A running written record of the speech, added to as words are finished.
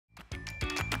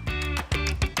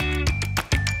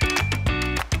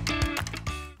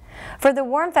For the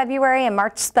warm February and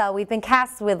March spell we've been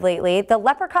cast with lately, the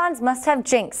Leprechauns must have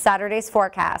jinxed Saturday's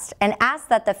forecast and asked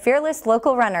that the fearless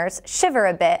local runners shiver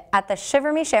a bit at the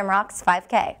Shiver Me Shamrocks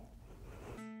 5K.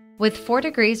 With 4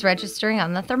 degrees registering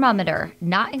on the thermometer,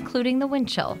 not including the wind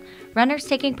chill, runners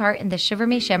taking part in the Shiver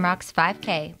Me Shamrocks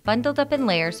 5K bundled up in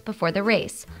layers before the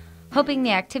race, hoping the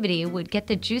activity would get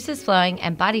the juices flowing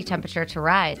and body temperature to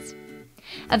rise.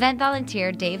 Event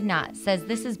volunteer Dave Knott says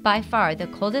this is by far the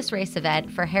coldest race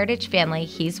event for Heritage family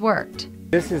he's worked.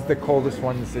 This is the coldest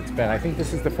one it's been. I think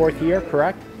this is the 4th year,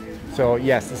 correct? So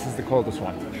yes, this is the coldest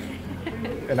one.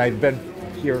 And I've been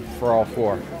here for all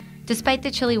 4. Despite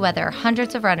the chilly weather,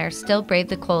 hundreds of runners still brave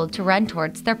the cold to run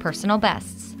towards their personal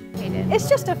bests. It's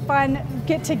just a fun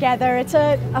get-together. It's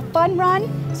a fun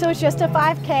run, so it's just a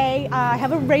 5K. I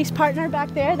have a race partner back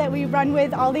there that we run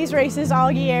with all these races all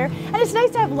year, and it's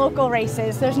nice to have local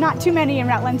races. There's not too many in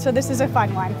Rutland, so this is a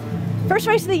fun one. First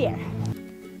race of the year.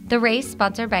 The race,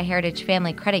 sponsored by Heritage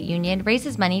Family Credit Union,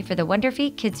 raises money for the Wonder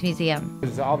Feet Kids Museum.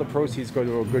 All the proceeds go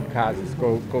to a good cause. It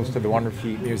goes to the Wonder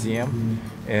Feet Museum,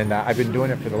 and I've been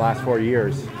doing it for the last 4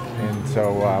 years. And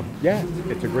so, yeah,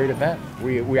 it's a great event.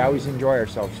 We always enjoy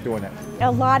ourselves doing it.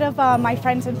 A lot of my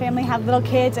friends and family have little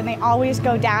kids, and they always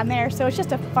go down there, so it's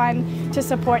just a fun to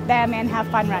support them and have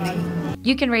fun running.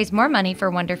 You can raise more money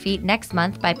for Wonder Feet next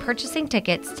month by purchasing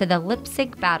tickets to the lip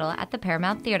sync battle at the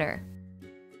Paramount Theater.